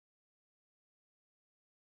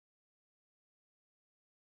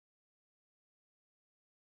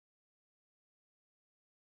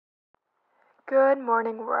Good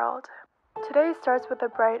morning, world. Today starts with a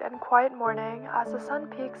bright and quiet morning as the sun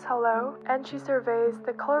peeks hello and she surveys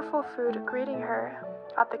the colorful food greeting her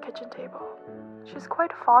at the kitchen table. She's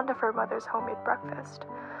quite fond of her mother's homemade breakfast,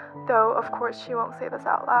 though of course she won't say this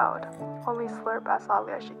out loud, only slurp as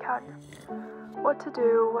loudly as she can. What to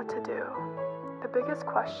do, the biggest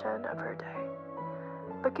question of her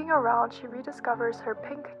day. Looking around, she rediscovers her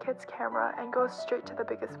pink kid's camera and goes straight to the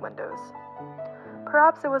biggest windows.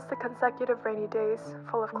 Perhaps it was the consecutive rainy days,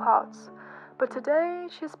 full of clouds, but today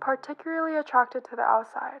she's particularly attracted to the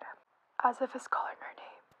outside, as if it's calling her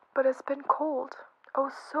name. But it's been cold,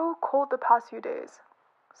 oh so cold the past few days,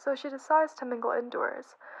 so she decides to mingle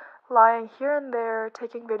indoors, lying here and there,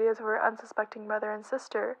 taking videos of her unsuspecting mother and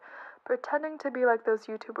sister, pretending to be like those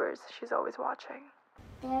YouTubers she's always watching.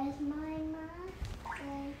 There's my mom.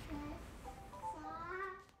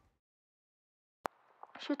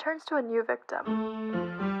 She turns to a new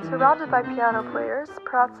victim. Surrounded by piano players,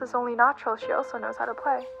 perhaps it's only natural she also knows how to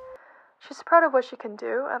play. She's proud of what she can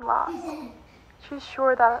do and laughs. She's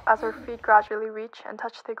sure that as her feet gradually reach and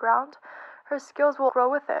touch the ground, her skills will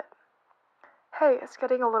grow with it. Hey, it's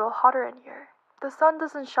getting a little hotter in here. The sun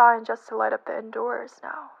doesn't shine just to light up the indoors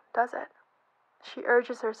now, does it? She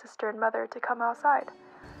urges her sister and mother to come outside.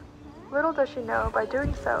 Little does she know, by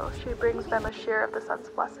doing so, she brings them a share of the sun's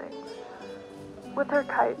blessings. With her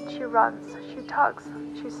kite, she runs, she tugs,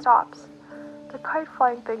 she stops. The kite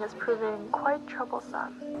flying thing is proving quite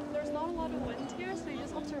troublesome. There's not a lot of wind here, so you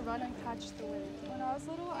just have to run and catch the wind. When I was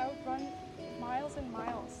little, I would run miles and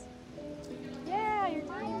miles. Yeah, you're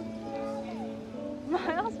doing it.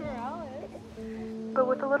 Miles Morales. But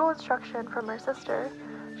with a little instruction from her sister,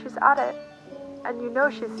 she's at it. And you know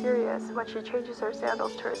she's serious when she changes her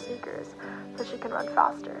sandals to her sneakers so she can run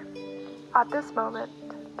faster. At this moment,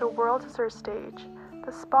 the world is her stage,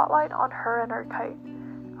 the spotlight on her and her kite,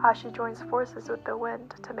 as she joins forces with the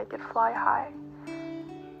wind to make it fly high.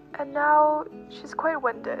 And now, she's quite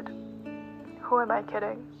winded. Who am I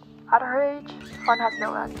kidding? At her age, fun has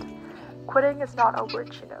no end. Quitting is not a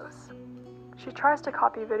word she knows. She tries to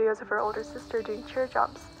copy videos of her older sister doing cheer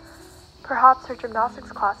jumps. Perhaps her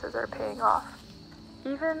gymnastics classes are paying off.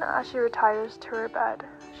 Even as she retires to her bed,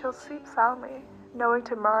 she'll sleep soundly, knowing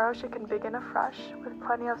tomorrow she can begin afresh with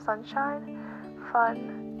plenty of sunshine,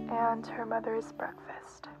 fun, and her mother's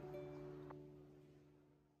breakfast.